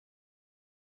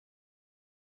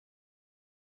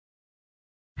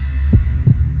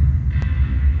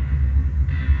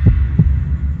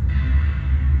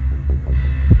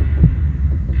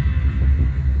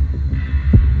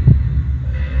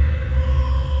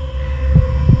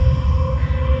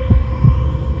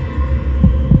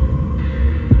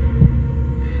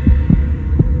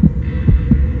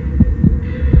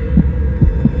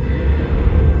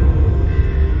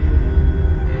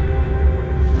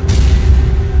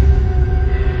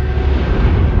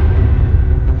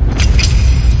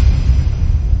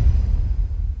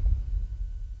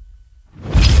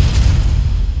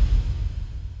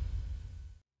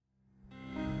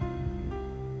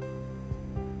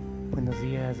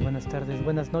días, buenas tardes,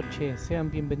 buenas noches. Sean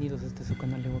bienvenidos a este su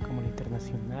canal de Guacamole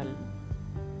Internacional.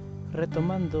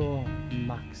 Retomando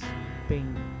Max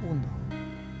Payne 1,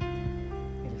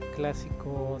 el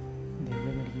clásico de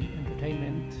Remedy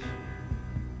Entertainment,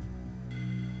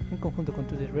 en conjunto con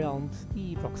 2D Realms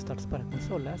y Rockstars para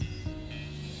consolas.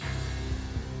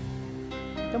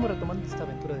 Estamos retomando esta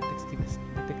aventura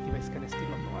detectivesca en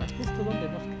estilo noir, justo donde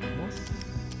nos quedamos.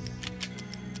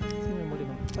 Si mi memoria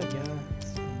no me falla,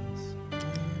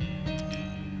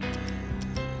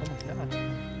 vamos a continuar.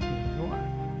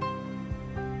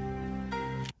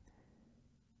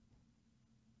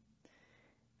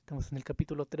 Estamos en el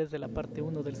capítulo 3 de la parte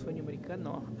 1 del sueño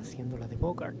americano, haciéndola de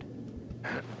Bogart.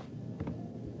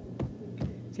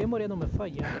 Si mi memoria no me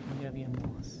falla, ya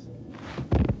habíamos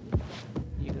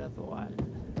llegado al...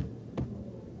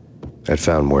 I'd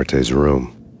found Muerte's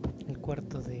room. el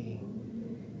cuarto de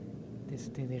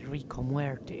Rico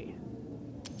Muerte.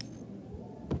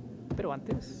 Pero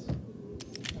antes,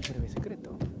 un breve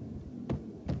secreto.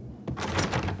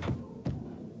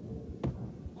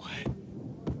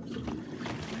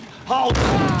 Hold!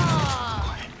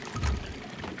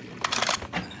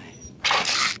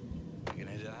 You're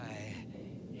gonna die.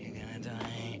 You're gonna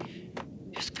die.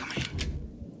 It's coming.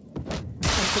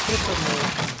 El secreto no es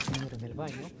el señor en el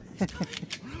baño.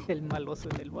 El maloso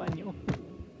en el baño.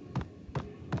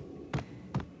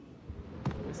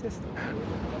 ¿Qué es esto?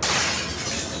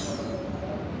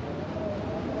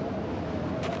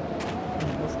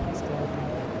 Hemos visto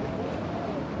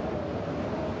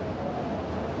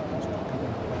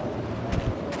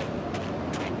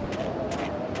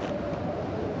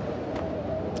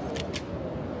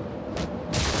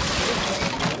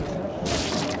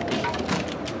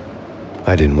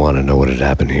I didn't want to know what had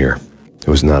happened here. It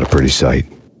was not a pretty sight.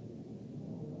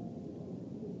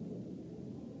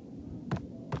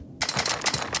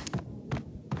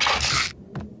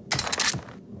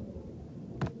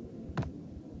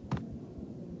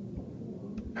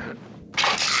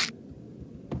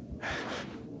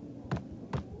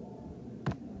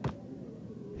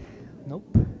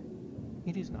 Nope,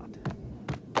 it is not.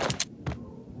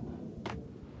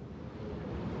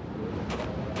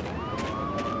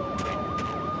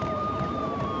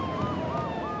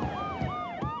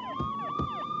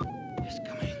 It's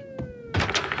coming.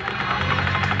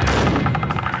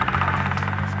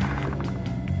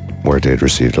 Muerte had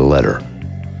received a letter.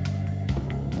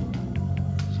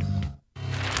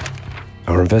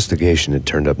 Our investigation had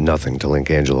turned up nothing to link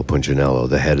Angelo Punchinello,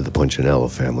 the head of the Punchinello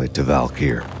family, to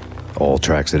Valkyr. All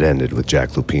tracks had ended with Jack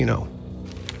Lupino.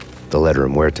 The letter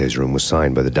in Muerte's room was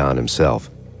signed by the Don himself.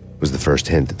 It was the first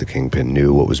hint that the Kingpin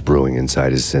knew what was brewing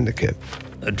inside his syndicate.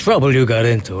 The trouble you got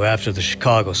into after the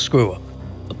Chicago screw-up.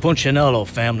 The Punchinello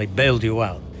family bailed you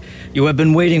out. You have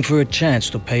been waiting for a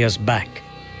chance to pay us back.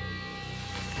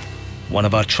 One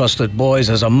of our trusted boys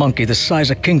has a monkey the size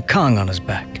of King Kong on his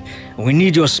back. And we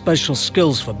need your special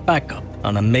skills for backup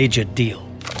on a major deal.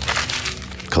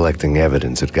 Collecting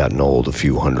evidence had gotten old a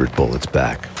few hundred bullets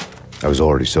back. I was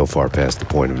already so far past the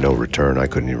point of no return, I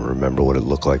couldn't even remember what it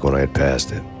looked like when I had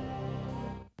passed it.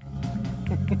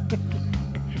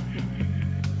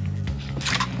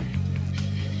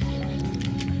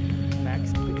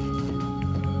 Max Payne.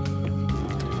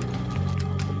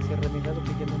 Se ha renegado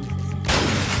que ya no necesita.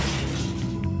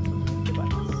 ¿Qué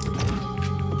balas?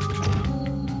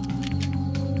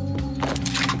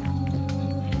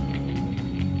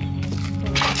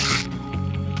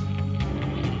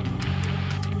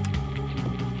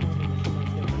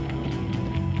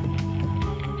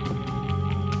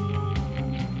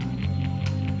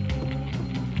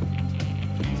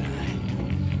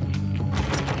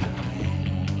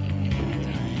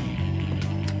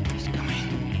 It's coming.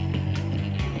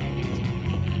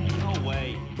 No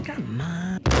way. Come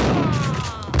on.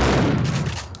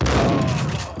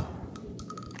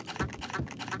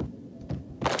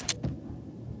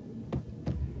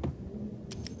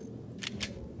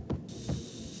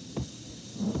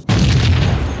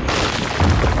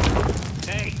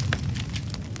 Hey!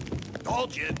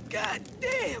 Told you. God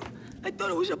damn! I thought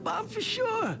it was a bomb for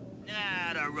sure.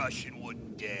 Nah, the Russian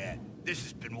wouldn't dare. This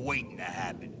has been waiting to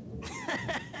happen.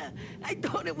 I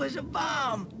thought it was a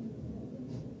bomb.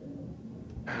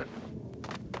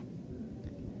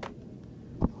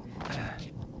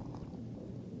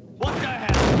 What the hell?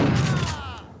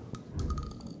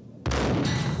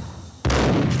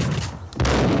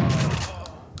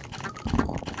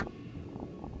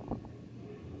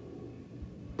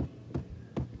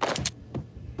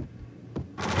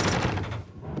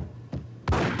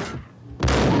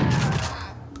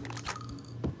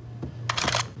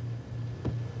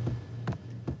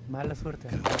 Mala suerte.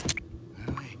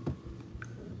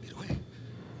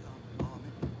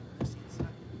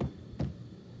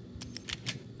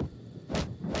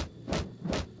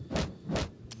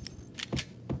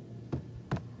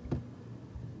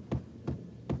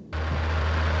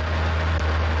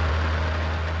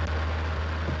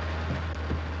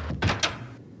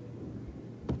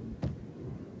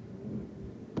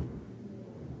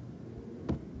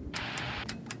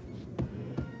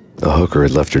 hooker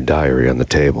had left her diary on the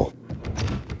table.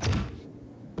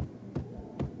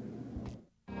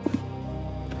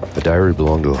 The diary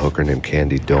belonged to a hooker named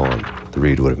Candy Dawn. The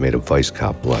read would have made a vice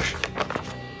cop blush.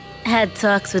 Had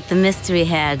talks with the mystery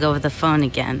hag over the phone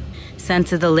again. Sent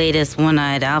to the latest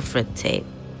One-Eyed Alfred tape.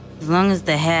 As long as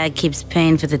the hag keeps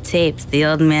paying for the tapes, the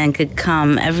old man could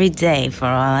come every day for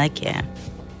all I care.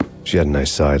 She had a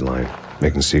nice sideline,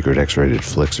 making secret X-rated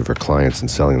flicks of her clients and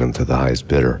selling them to the highest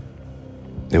bidder.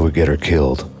 It would get her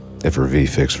killed if her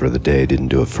V-fix for the day didn't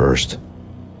do it first.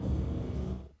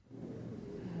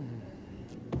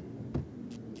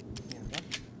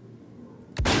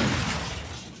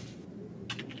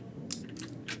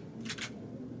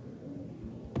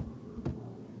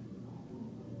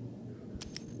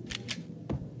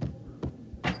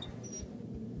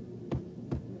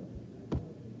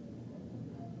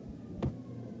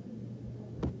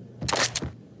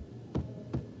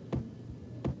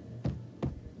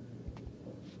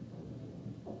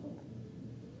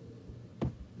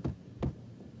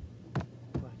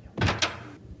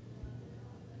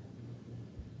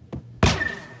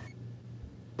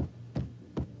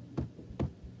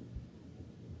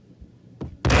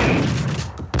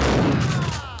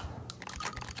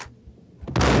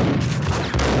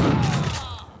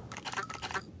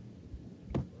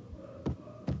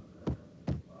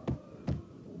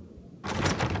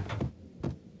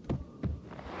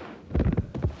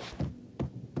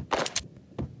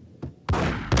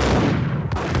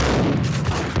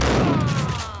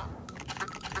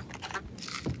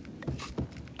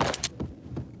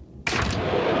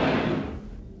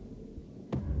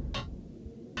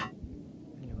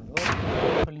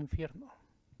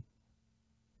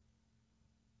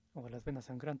 O a las Venas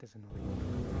Sangrantes de Nueva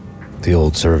York. The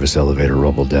old service elevator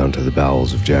rumbled down to the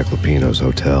bowels of Jack Lupino's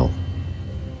hotel.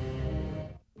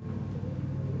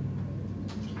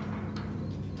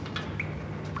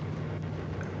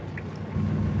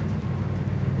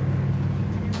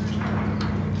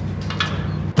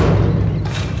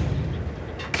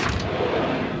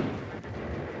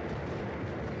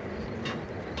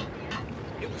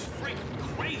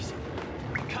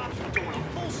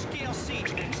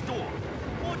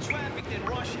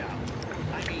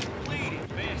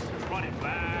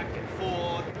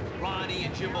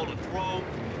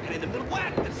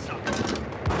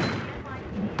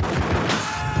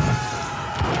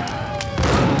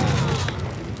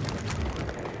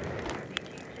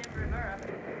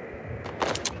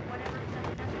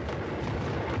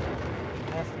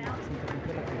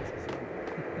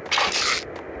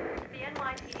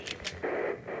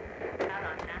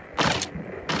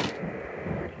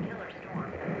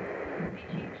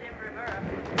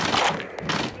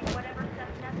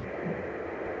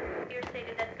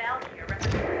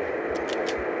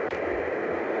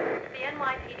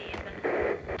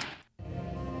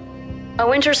 A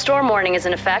winter storm warning is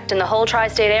in effect in the whole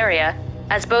tri-state area,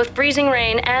 as both freezing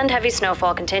rain and heavy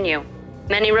snowfall continue.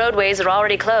 Many roadways are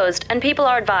already closed, and people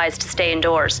are advised to stay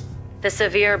indoors. The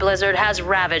severe blizzard has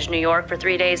ravaged New York for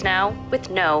 3 days now,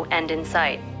 with no end in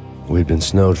sight. We'd been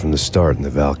snowed from the start in the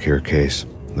Valkyr case.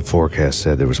 The forecast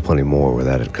said there was plenty more where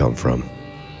that had come from.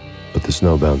 But the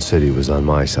snowbound city was on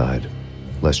my side.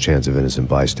 Less chance of innocent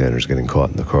bystanders getting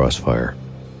caught in the crossfire.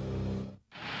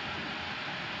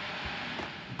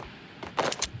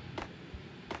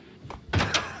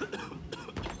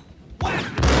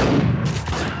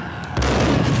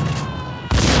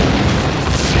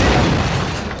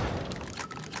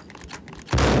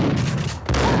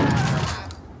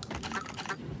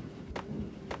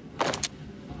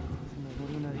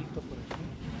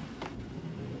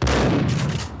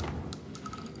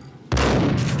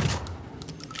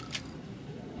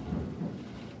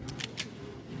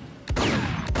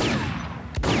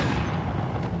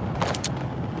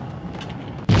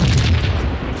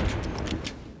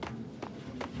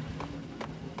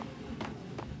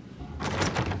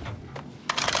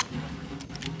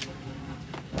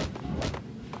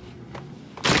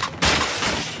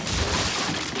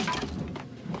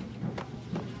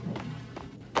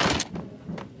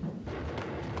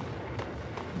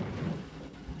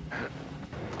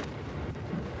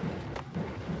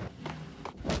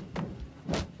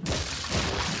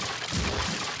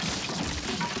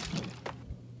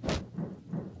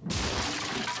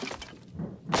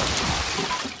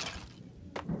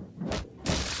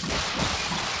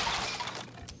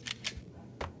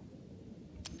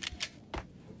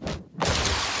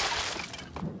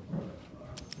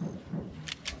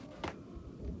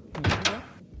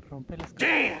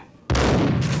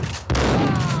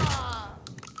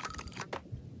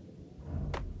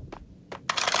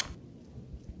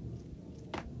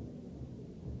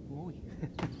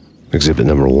 Exhibit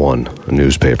number 1, a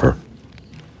newspaper.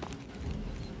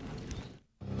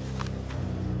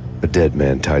 A dead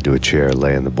man tied to a chair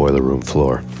lay on the boiler room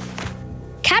floor.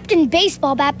 Captain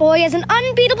Baseball Bat Boy has an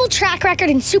unbeatable track record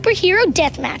in superhero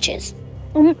death matches.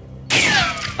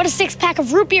 But a six-pack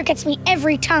of root beer gets me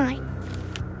every time.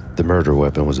 The murder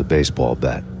weapon was a baseball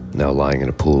bat, now lying in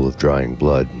a pool of drying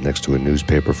blood next to a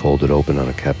newspaper folded open on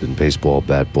a Captain Baseball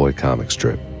Bat Boy comic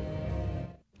strip.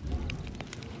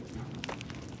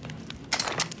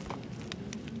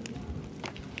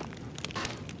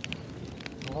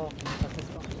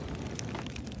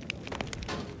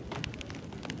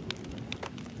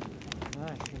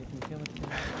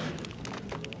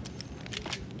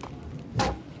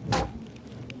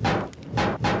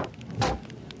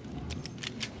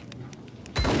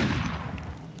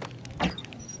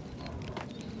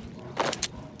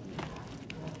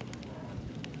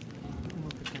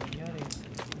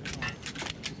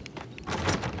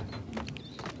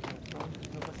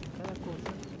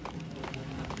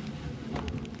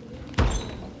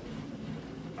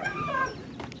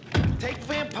 Take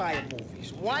vampire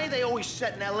movies. Why are they always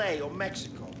set in LA or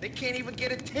Mexico? They can't even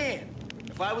get a tan.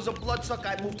 If I was a bloodsucker,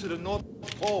 I'd move to the North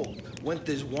Pole.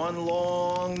 Winter's one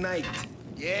long night.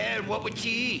 Yeah, and what would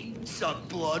you eat? Suck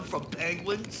blood from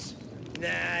penguins? Nah,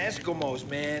 Eskimos,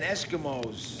 man,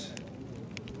 Eskimos.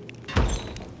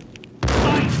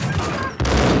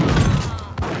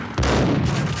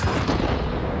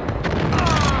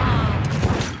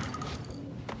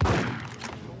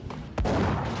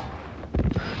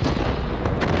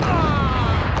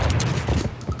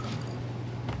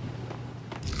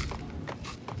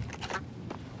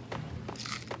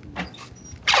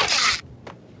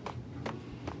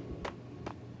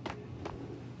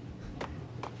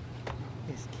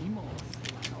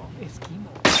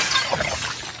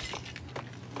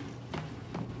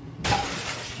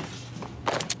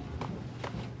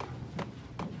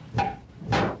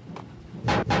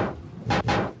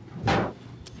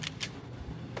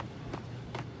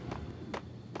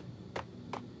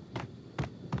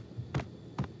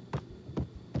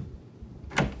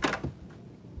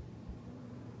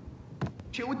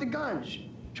 Chill with the guns.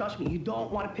 Trust me, you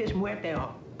don't want to piss Muerte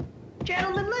off.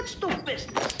 Gentlemen, let's do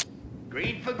business.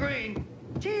 Green for green.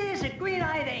 Cheers at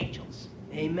green-eyed angels.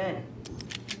 Amen.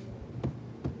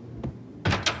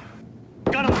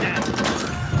 Gun him down.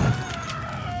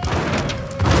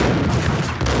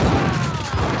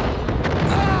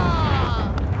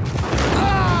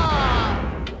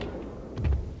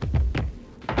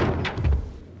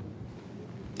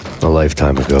 A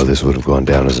lifetime ago, this would have gone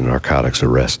down as a narcotics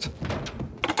arrest.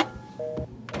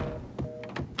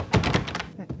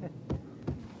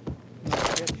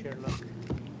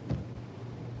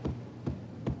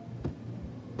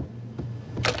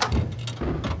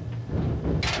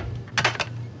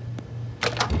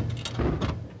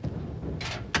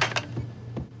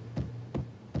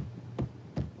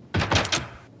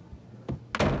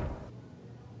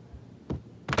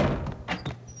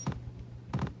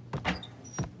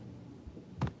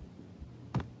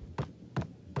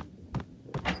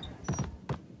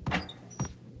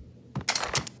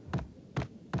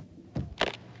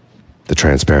 The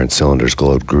transparent cylinders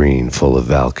glowed green, full of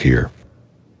Valkyr.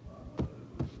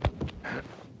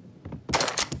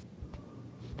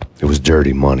 It was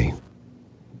dirty money.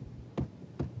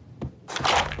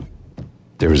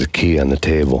 There was a key on the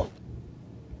table.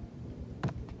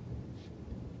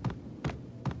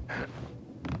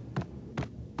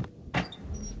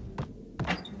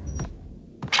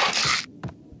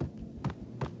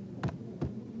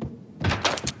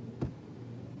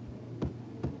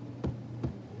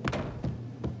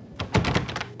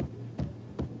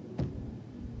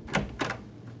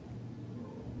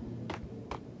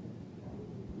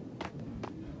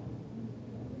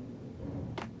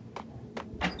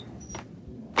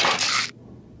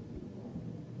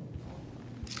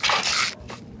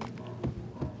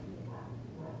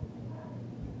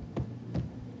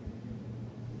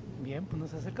 Bien, pues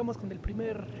nos acercamos con el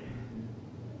primer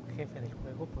jefe del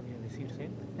juego, podría decirse.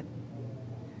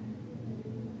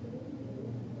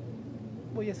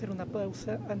 Voy a hacer una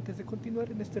pausa antes de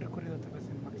continuar en este recorrido a través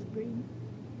de Max Payne.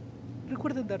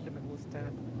 Recuerden darle me gusta,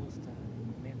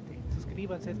 comenten,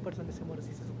 suscríbanse, esfuerzan ese amor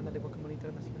si es su canal de Pokémon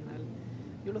Internacional.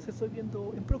 Yo los estoy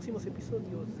viendo en próximos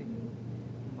episodios de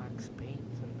Max Payne,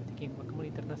 solamente aquí en Pokémon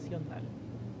Internacional.